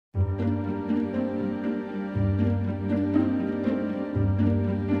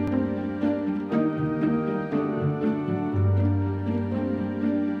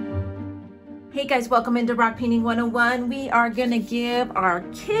Hey guys, welcome into Rock Painting 101. We are gonna give our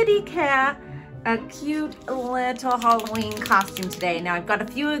kitty cat a cute little Halloween costume today. Now I've got a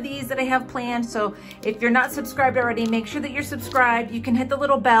few of these that I have planned, so if you're not subscribed already, make sure that you're subscribed. You can hit the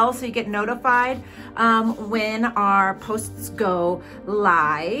little bell so you get notified when our posts go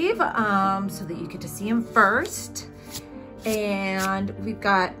live, so that you get to see them first. And we've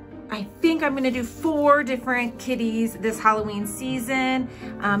got, I think I'm gonna do 4 different kitties this Halloween season.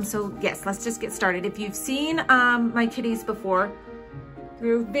 So yes, let's just get started. If you've seen my kitties before,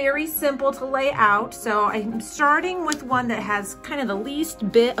 they're very simple to lay out. So I'm starting with one that has kind of the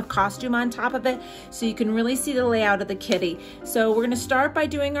least bit of costume on top of it, so you can really see the layout of the kitty. So we're gonna start by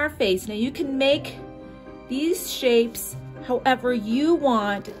doing our face. Now you can make these shapes however you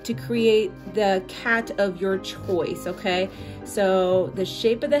want to create the cat of your choice, okay? So the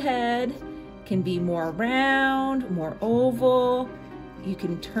shape of the head can be more round, more oval. You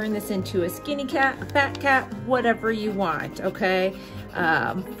can turn this into a skinny cat, a fat cat, whatever you want, okay?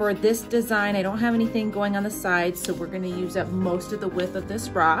 For this design, I don't have anything going on the sides, so we're gonna use up most of the width of this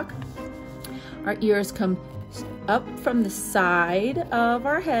rock. Our ears come up from the side of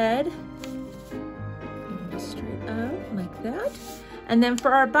our head, straight up like that. And then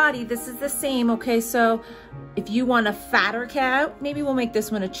for our body, this is the same, okay? So if you want a fatter cat, maybe we'll make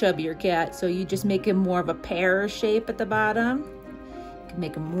this one a chubbier cat. So you just make him more of a pear shape at the bottom. You can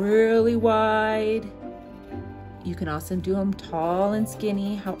make him really wide. You can also do them tall and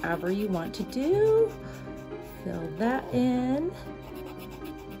skinny, however you want to do. Fill that in.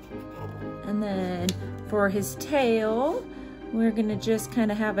 And then for his tail, we're gonna just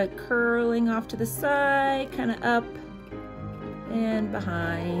kind of have it curling off to the side, kind of up and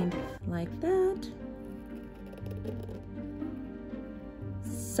behind like that.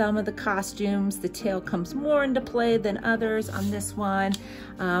 Some of the costumes, the tail comes more into play than others. On this one,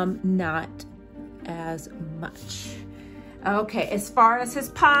 not as much. Okay, as far as his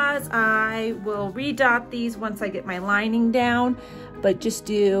paws, I will redot these once I get my lining down, but just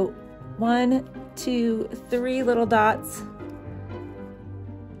do 1, 2, 3 little dots,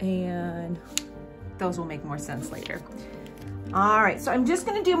 and those will make more sense later. All right, so I'm just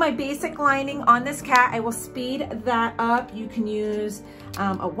gonna do my basic lining on this cat. I will speed that up. You can use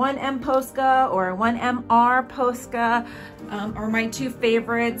a 1M Posca or a 1MR Posca, or my 2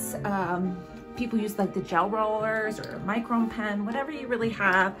 favorites. People use like the gel rollers or a micron pen, whatever you really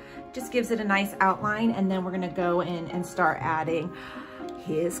have. Just gives it a nice outline, and then we're gonna go in and start adding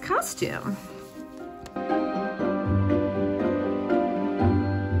his costume.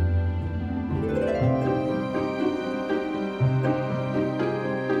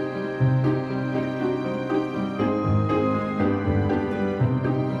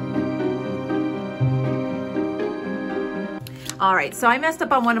 All right, so I messed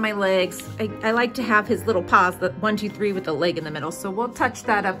up on one of my legs. I like to have his little paws, the 1, 2, 3 with the leg in the middle. So we'll touch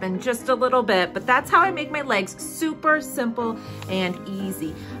that up in just a little bit, but that's how I make my legs. Super simple and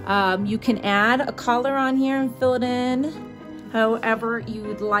easy. You can add a collar on here and fill it in however you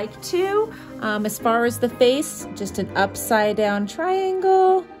would like to. As far as the face, just an upside down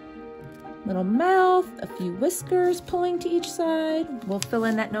triangle. Little mouth, a few whiskers pulling to each side. We'll fill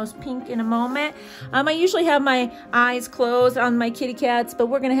in that nose pink in a moment. I usually have my eyes closed on my kitty cats, but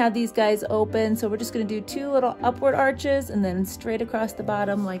we're gonna have these guys open. So we're just gonna do 2 little upward arches and then straight across the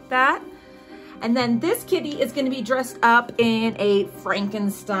bottom like that. And then this kitty is gonna be dressed up in a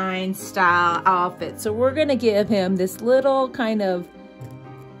Frankenstein style outfit. So we're gonna give him this little kind of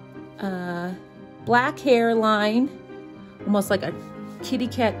black hairline, almost like a kitty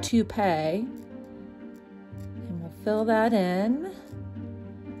cat toupee, and we'll fill that in.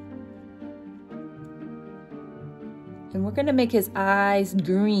 And we're gonna make his eyes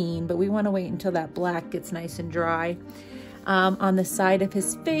green, but we wanna wait until that black gets nice and dry. On the side of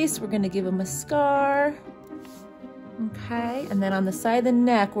his face, we're gonna give him a scar. Okay, and then on the side of the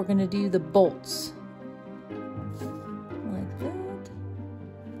neck, we're gonna do the bolts. Like that.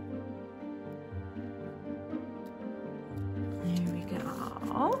 There we go.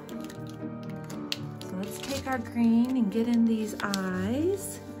 So let's take our green and get in these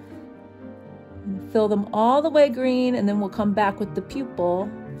eyes. And fill them all the way green, and then we'll come back with the pupil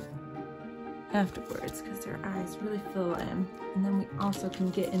afterwards because their eyes really fill in. And then we also can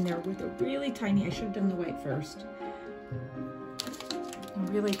get in there with a really tiny, I should have done the white first. A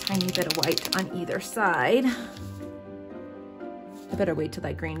really tiny bit of white on either side. I better wait till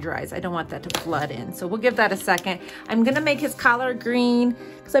that green dries. I don't want that to flood in. So we'll give that a second. I'm gonna make his collar green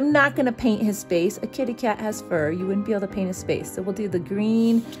because I'm not gonna paint his face. A kitty cat has fur. You wouldn't be able to paint his face. So we'll do the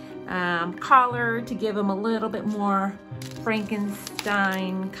green collar to give him a little bit more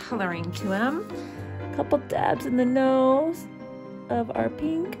Frankenstein coloring to him. A couple dabs in the nose of our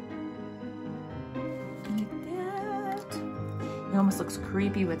pink. Like that. It almost looks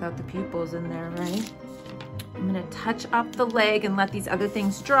creepy without the pupils in there, right? I'm gonna touch up the leg and let these other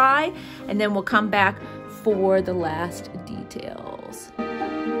things dry, and then we'll come back for the last details.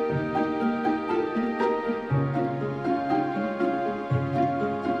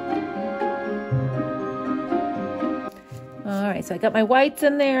 All right, so I got my whites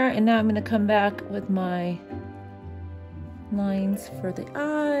in there, and now I'm gonna come back with my lines for the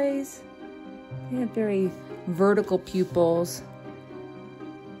eyes. They have very vertical pupils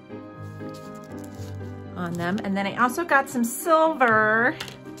on them. And then I also got some silver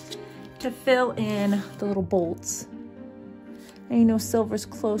to fill in the little bolts. And you know silver's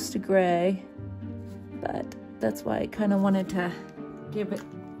close to gray, but that's why I kind of wanted to give it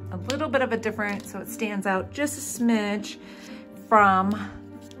a little bit of a different, so it stands out just a smidge from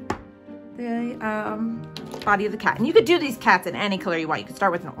the body of the cat. And you could do these cats in any color you want. You could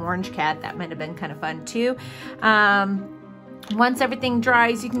start with an orange cat. That might have been kind of fun too. Once everything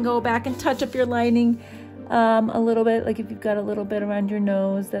dries, you can go back and touch up your lining a little bit, like if you've got a little bit around your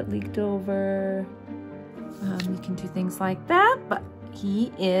nose that leaked over. You can do things like that, but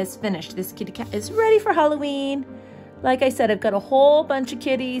he is finished. This kitty cat is ready for Halloween. Like I said, I've got a whole bunch of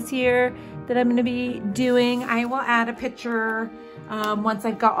kitties here that I'm gonna be doing. I will add a picture once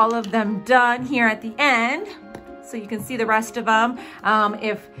I've got all of them done here at the end, so you can see the rest of them.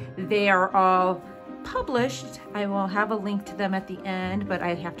 If they are all published, I will have a link to them at the end, but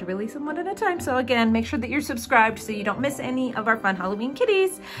I have to release them one at a time. So again, make sure that you're subscribed so you don't miss any of our fun Halloween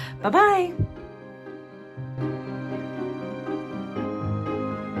kitties. Bye-bye.